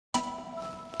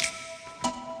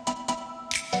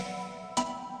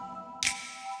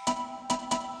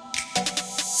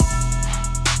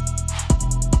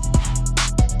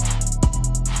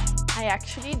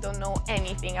actually don't know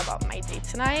anything about my date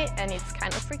tonight, and it's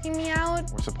kind of freaking me out.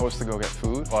 We're supposed to go get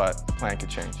food, but the plan could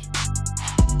change.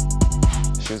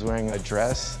 She was wearing a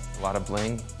dress, a lot of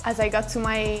bling. As I got to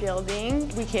my building,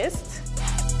 we kissed.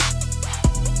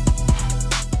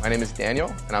 My name is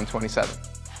Daniel, and I'm 27.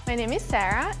 My name is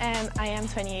Sarah, and I am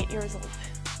 28 years old.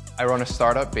 I run a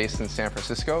startup based in San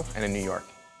Francisco and in New York.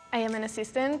 I am an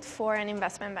assistant for an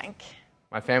investment bank.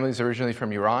 My family is originally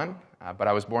from Iran, but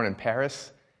I was born in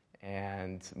Paris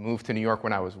and moved to New York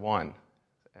when I was 1,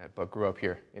 but grew up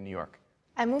here in New York.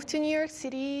 I moved to New York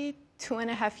City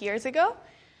 2.5 years ago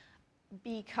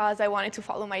because I wanted to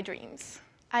follow my dreams.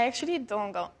 I actually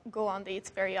don't go on dates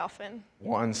very often.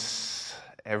 Once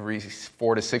every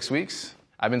 4 to 6 weeks.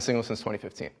 I've been single since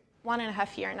 2015.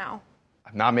 1.5 years now.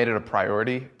 I've not made it a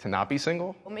priority to not be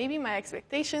single. Well, maybe my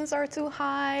expectations are too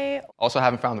high. Also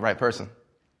haven't found the right person.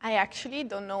 I actually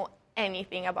don't know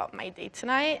anything about my date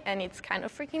tonight, and it's kind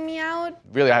of freaking me out.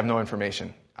 Really, I have no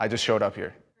information. I just showed up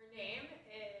here. Her name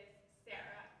is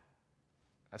Sarah.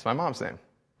 That's my mom's name.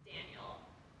 Daniel.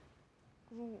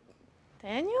 Ooh,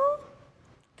 Daniel?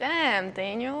 Damn,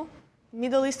 Daniel.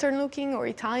 Middle Eastern looking or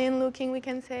Italian looking, we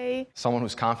can say. Someone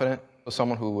who's confident,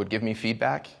 someone who would give me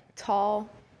feedback. Tall,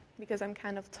 because I'm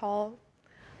kind of tall,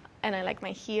 and I like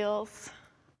my heels.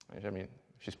 I mean, if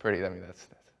she's pretty, I mean, that's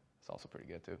also pretty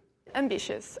good too.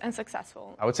 Ambitious and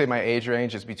successful. I would say my age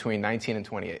range is between 19 and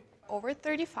 28. Over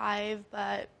 35,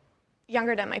 but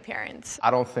younger than my parents.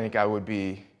 I don't think I would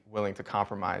be willing to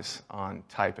compromise on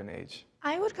type and age.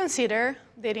 I would consider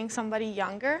dating somebody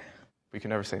younger. We can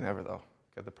never say never, though.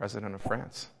 Got the president of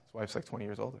France. His wife's like 20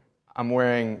 years older. I'm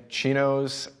wearing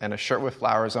chinos and a shirt with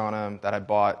flowers on them that I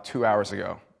bought 2 hours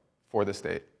ago for this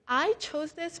date. I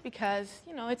chose this because,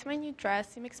 it's my new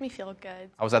dress. It makes me feel good.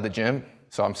 I was at the gym,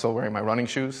 so I'm still wearing my running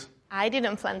shoes. I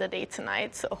didn't plan the date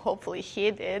tonight, so hopefully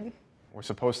he did. We're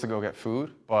supposed to go get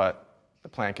food, but the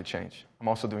plan could change. I'm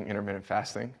also doing intermittent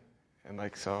fasting, and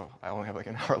so I only have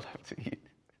an hour left to eat.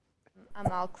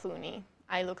 Amal Clooney.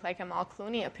 I look like Amal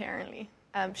Clooney, apparently.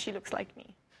 She looks like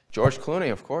me. George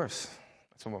Clooney, of course.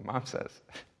 That's what my mom says.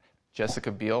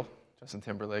 Jessica Biel, Justin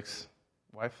Timberlake's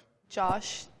wife.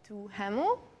 Josh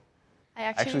Duhamel. I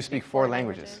actually speak 4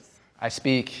 languages. I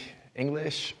speak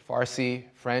English, Farsi,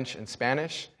 French, and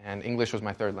Spanish, and English was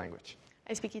my 3rd language.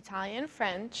 I speak Italian,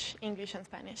 French, English, and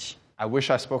Spanish. I wish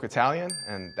I spoke Italian,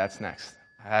 and that's next.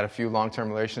 I had a few long-term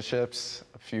relationships,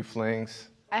 a few flings.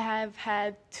 I have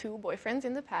had 2 boyfriends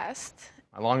in the past.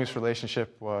 My longest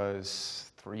relationship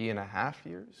was 3.5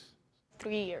 years.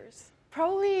 3 years.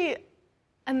 Probably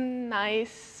a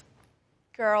nice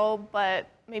girl, but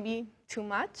maybe too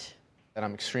much. That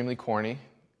I'm extremely corny,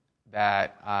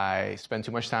 that I spend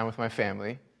too much time with my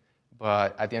family,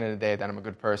 but at the end of the day, that I'm a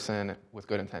good person with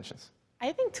good intentions.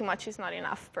 I think too much is not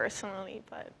enough, personally,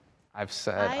 but I've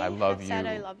said I love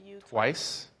you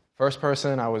twice. First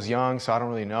person, I was young, so I don't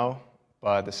really know,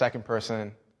 but the second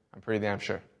person, I'm pretty damn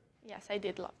sure. Yes, I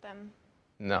did love them.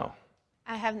 No.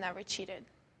 I have never cheated.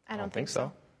 I don't think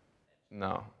so.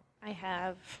 No. I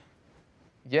have.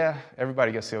 Yeah,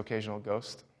 everybody gets the occasional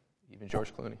ghost, even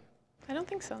George Clooney. I don't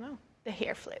think so, no. The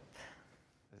hair flip.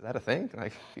 Is that a thing?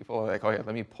 People are like, oh yeah,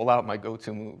 let me pull out my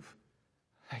go-to move.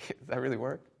 Does that really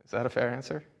work? Is that a fair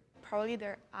answer? Probably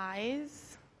their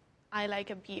eyes. I like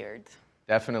a beard.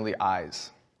 Definitely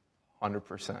eyes,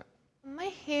 100%.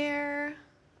 My hair,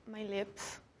 my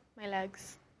lips, my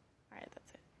legs. All right,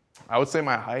 that's it. I would say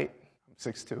my height, I'm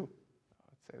 6'2". I would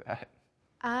say that.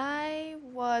 I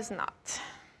was not.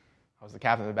 I was the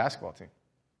captain of the basketball team.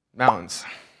 Mountains.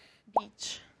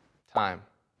 Beach. Time.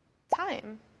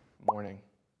 Time. Morning.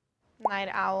 Night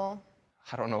owl.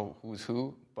 I don't know who's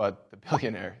who, but the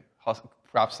billionaire.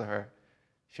 Props to her.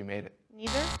 She made it.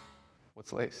 Neither?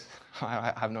 What's lace?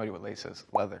 I have no idea what lace is.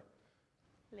 Leather.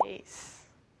 Lace.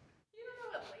 You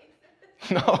don't know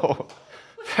what lace is? No.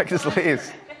 What the heck is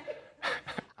lace?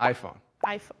 iPhone.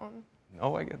 iPhone.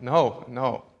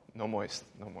 No, no moist.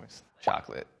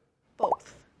 Chocolate.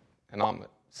 Both. An omelet.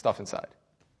 Stuff inside.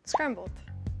 Scrambled.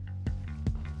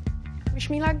 Wish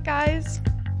me luck, guys.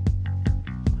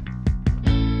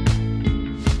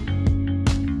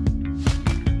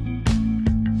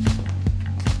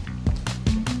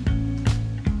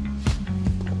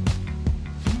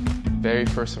 Very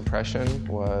first impression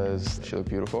was she looked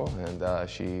beautiful, and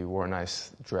she wore a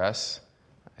nice dress,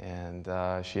 and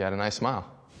she had a nice smile.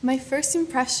 My first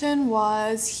impression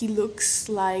was he looks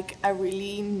like a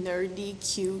really nerdy,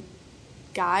 cute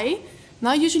guy.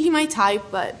 Not usually my type,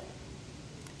 but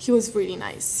he was really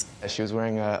nice. She was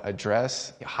wearing a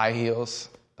dress, high heels,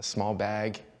 a small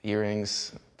bag,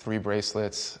 earrings, 3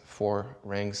 bracelets, 4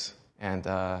 rings, and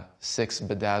 6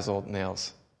 bedazzled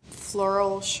nails.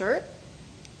 floral shirt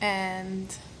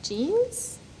and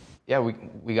jeans. Yeah,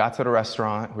 we got to the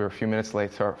restaurant. We were a few minutes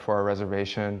late for our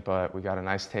reservation, but we got a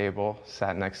nice table,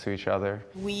 sat next to each other.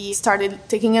 We started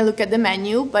taking a look at the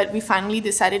menu, but we finally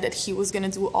decided that he was going to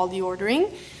do all the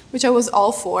ordering, which I was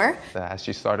all for. As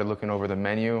she started looking over the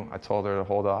menu, I told her to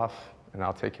hold off and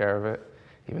I'll take care of it,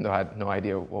 even though I had no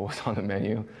idea what was on the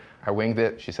menu. I winged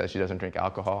it. She said she doesn't drink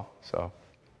alcohol,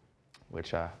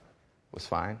 which was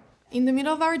fine. In the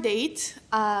middle of our date,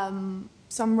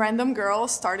 some random girl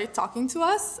started talking to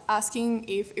us, asking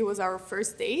if it was our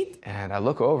first date. And I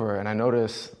look over and I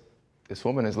notice this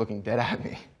woman is looking dead at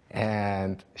me.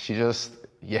 And she just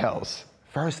yells,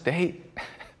 "First date?"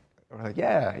 We're like,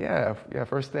 yeah,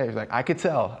 first date. She's like, I could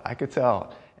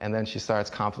tell. And then she starts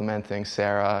complimenting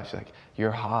Sarah. She's like,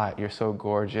 "You're hot, you're so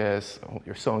gorgeous,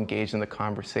 you're so engaged in the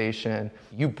conversation.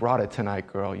 You brought it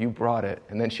tonight, girl, you brought it."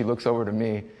 And then she looks over to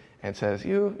me and says,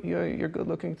 you're good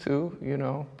looking too,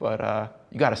 but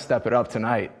you got to step it up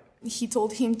tonight. He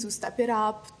told him to step it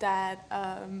up, that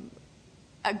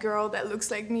a girl that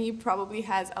looks like me probably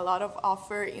has a lot of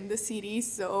offer in the city,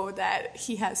 so that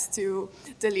he has to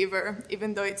deliver,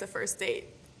 even though it's a first date.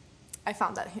 I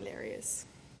found that hilarious.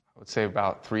 I would say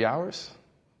about 3 hours,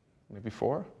 maybe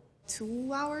 4.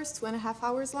 2 hours, 2.5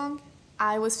 hours long.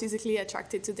 I was physically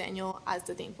attracted to Daniel as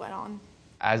the date went on.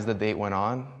 As the date went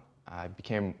on, I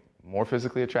became more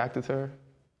physically attracted to her.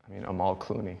 I mean, Amal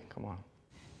Clooney, come on.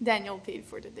 Daniel paid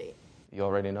for the date. You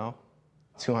already know.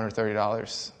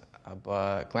 $230,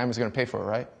 but Glamour's gonna pay for it,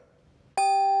 right?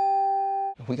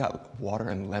 We got water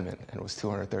and lemon, and it was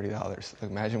 $230. Like,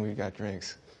 imagine we got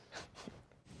drinks.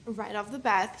 Right off the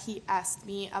bat, he asked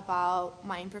me about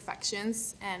my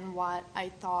imperfections and what I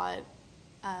thought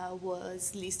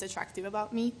was least attractive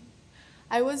about me.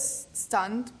 I was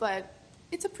stunned, but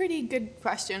it's a pretty good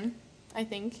question, I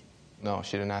think. No,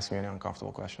 she didn't ask me any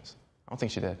uncomfortable questions. I don't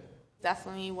think she did.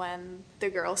 Definitely when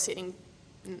the girl sitting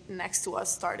next to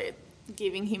us started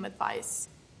giving him advice.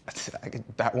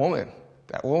 That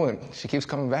woman, she keeps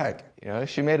coming back.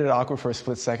 She made it awkward for a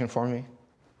split second for me.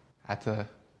 I had to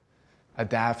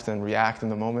adapt and react in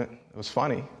the moment. It was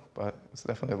funny, but it's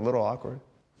definitely a little awkward.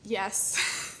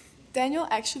 Yes. Daniel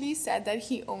actually said that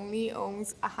he only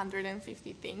owns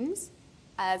 150 things,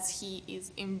 as he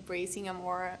is embracing a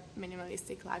more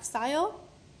minimalistic lifestyle.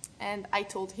 And I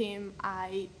told him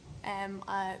I am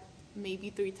at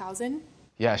maybe 3,000.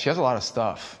 Yeah, she has a lot of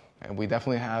stuff, and we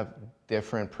definitely have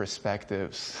different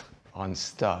perspectives on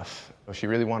stuff. She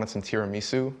really wanted some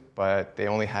tiramisu, but they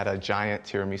only had a giant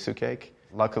tiramisu cake.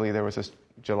 Luckily, there was this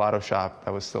gelato shop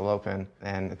that was still open,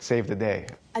 and it saved the day.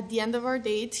 At the end of our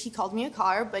date, he called me a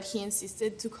car, but he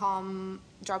insisted to come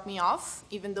drop me off,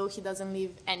 even though he doesn't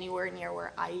live anywhere near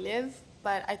where I live.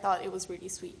 But I thought it was really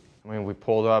sweet. I mean, we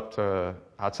pulled up to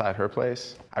outside her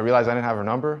place. I realized I didn't have her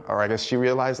number, or I guess she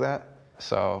realized that.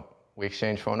 So we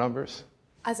exchanged phone numbers.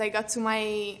 As I got to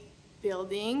my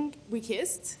building, we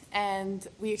kissed, and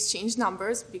we exchanged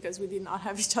numbers because we did not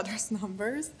have each other's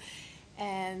numbers.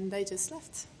 And I just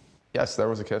left. Yes, there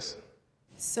was a kiss.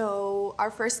 So our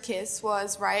first kiss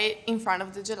was right in front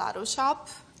of the gelato shop.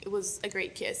 It was a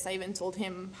great kiss. I even told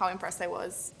him how impressed I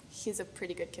was. He's a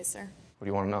pretty good kisser. What do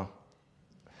you want to know?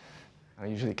 I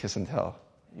usually kiss and tell.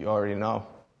 You already know.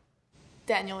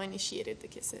 Daniel initiated the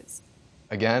kisses.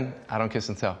 Again, I don't kiss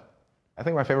and tell. I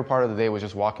think my favorite part of the day was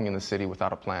just walking in the city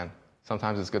without a plan.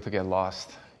 Sometimes it's good to get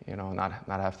lost, not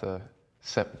have to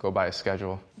go by a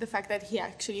schedule. The fact that he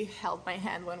actually held my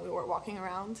hand when we were walking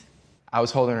around. I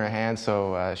was holding her hand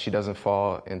so she doesn't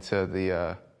fall into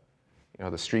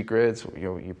the street grids.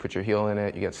 You put your heel in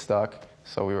it, you get stuck.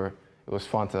 So it was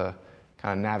fun to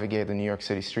kind of navigate the New York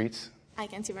City streets. I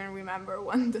can't even remember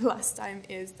when the last time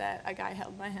is that a guy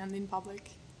held my hand in public.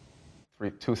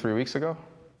 3 weeks ago?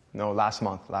 No, last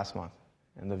month.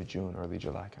 End of June, early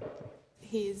July kind of thing.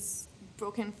 He's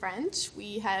broken French.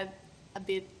 We had a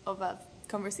bit of a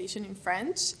conversation in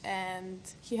French, and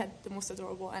he had the most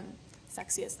adorable and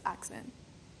sexiest accent.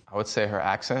 I would say her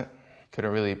accent.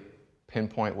 Couldn't really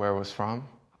pinpoint where it was from.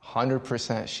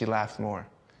 100% she laughed more.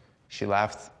 She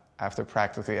laughed after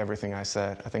practically everything I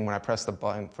said. I think when I pressed the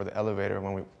button for the elevator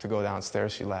to go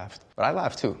downstairs, she laughed. But I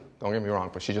laughed too, don't get me wrong,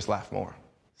 but she just laughed more.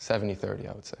 70-30,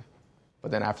 I would say.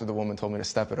 But then after the woman told me to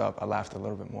step it up, I laughed a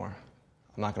little bit more.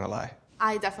 I'm not gonna lie.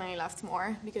 I definitely laughed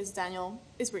more because Daniel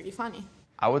is really funny.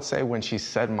 I would say when she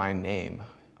said my name.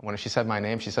 When she said my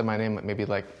name maybe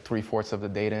like 3/4 of the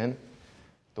date in.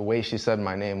 The way she said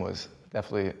my name was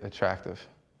definitely attractive.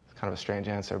 It's kind of a strange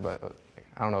answer, but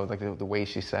I don't know, like the way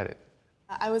she said it.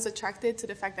 I was attracted to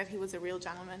the fact that he was a real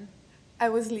gentleman. I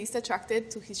was least attracted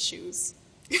to his shoes.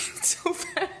 So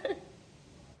bad.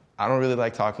 I don't really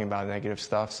like talking about negative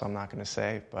stuff, so I'm not going to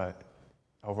say, but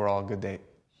overall, good date.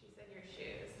 She said your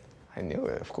shoes. I knew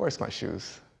it. Of course, my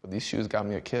shoes. But these shoes got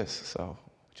me a kiss, so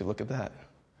would you look at that?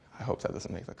 I hope that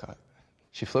doesn't make the cut.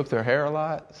 She flipped her hair a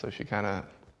lot, so she kind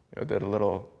of did a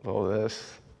little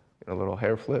this, a little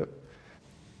hair flip.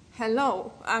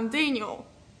 Hello, I'm Daniel.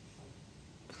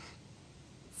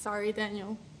 Sorry,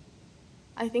 Daniel.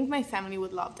 I think my family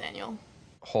would love Daniel.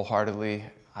 Wholeheartedly,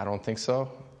 I don't think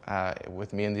so.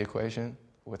 With me in the equation,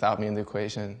 without me in the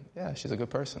equation, yeah, she's a good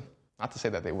person. Not to say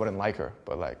that they wouldn't like her,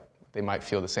 but like they might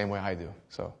feel the same way I do.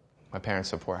 So my parents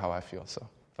support how I feel. So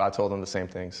if I told them the same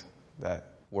things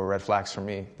that were red flags for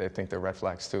me, they think they're red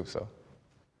flags too. So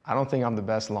I don't think I'm the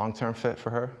best long-term fit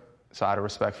for her. So out of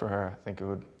respect for her, I think it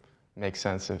would make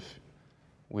sense if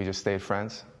we just stayed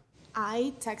friends.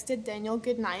 I texted Daniel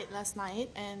goodnight last night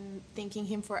and thanking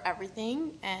him for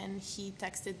everything, and he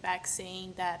texted back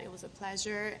saying that it was a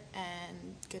pleasure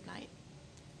and good night.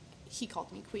 He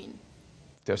called me queen.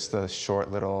 Just a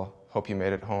short little, hope you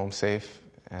made it home safe,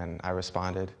 and I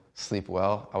responded, sleep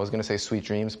well. I was going to say sweet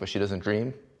dreams, but she doesn't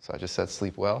dream, so I just said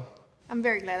sleep well. I'm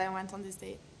very glad I went on this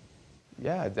date.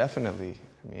 Yeah, definitely.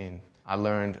 I mean, I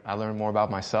learned more about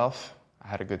myself. I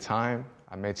had a good time.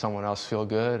 I made someone else feel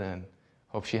good, and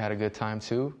hope she had a good time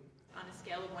too. On a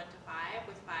scale of 1 to 5,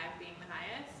 with 5 being the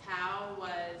highest, how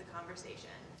was the conversation?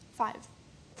 5.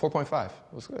 4.5. It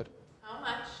was good. How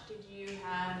much did you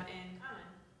have in common?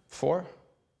 4.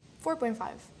 4.5.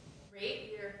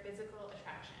 Rate your physical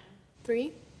attraction.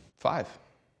 3. 5.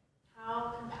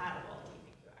 How compatible do you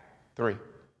think you are? 3.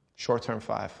 Short-term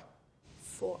 5.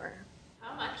 4.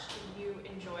 How much did you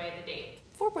enjoy the date?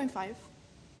 4.5.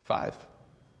 5.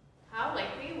 How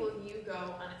likely will you go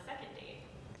on a second date?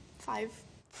 5.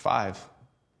 5.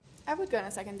 I would go on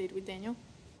a second date with Daniel.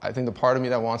 I think the part of me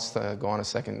that wants to go on a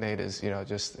second date is,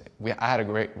 I had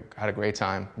a great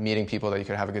time. Meeting people that you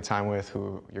could have a good time with,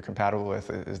 who you're compatible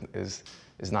with,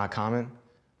 is not common.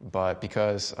 But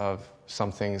because of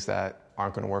some things that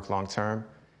aren't going to work long term,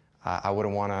 I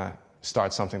wouldn't want to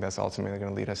start something that's ultimately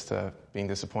going to lead us to being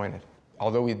disappointed.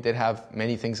 Although we did have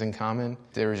many things in common,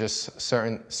 there were just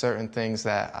certain things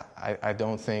that I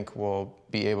don't think we'll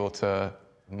be able to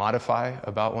modify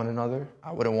about one another.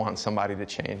 I wouldn't want somebody to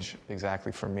change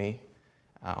exactly for me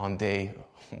on day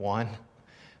one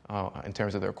in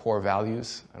terms of their core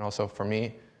values. And also for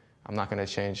me, I'm not going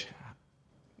to change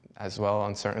as well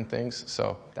on certain things.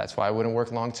 So that's why it wouldn't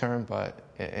work long term, but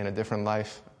in a different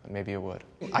life, maybe it would.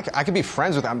 I could be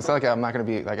friends with them. It's like I'm not going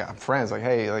to be, I'm friends. Like,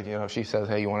 hey, if she says,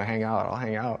 hey, you want to hang out, I'll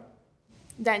hang out.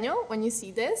 Daniel, when you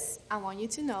see this, I want you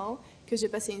to know que j'ai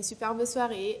passé une superbe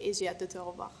soirée et j'ai hâte de te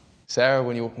revoir. Sarah,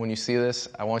 when you see this,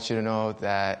 I want you to know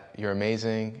that you're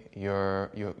amazing. You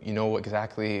know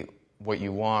exactly what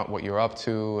you want, what you're up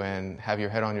to, and have your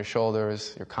head on your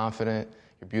shoulders. You're confident.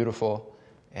 You're beautiful.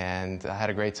 And I had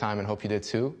a great time and hope you did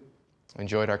too.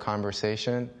 Enjoyed our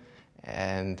conversation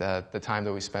and the time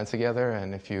that we spent together.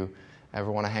 And if you ever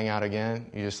want to hang out again,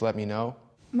 you just let me know.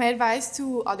 My advice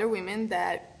to other women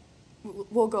that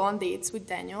will go on dates with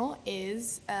Daniel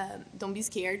is don't be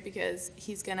scared because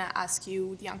he's going to ask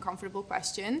you the uncomfortable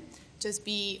question. Just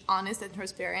be honest and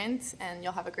transparent and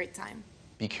you'll have a great time.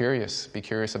 Be curious. Be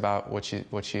curious about what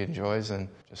she enjoys and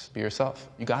just be yourself.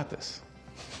 You got this.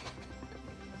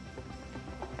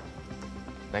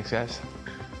 Thanks, guys.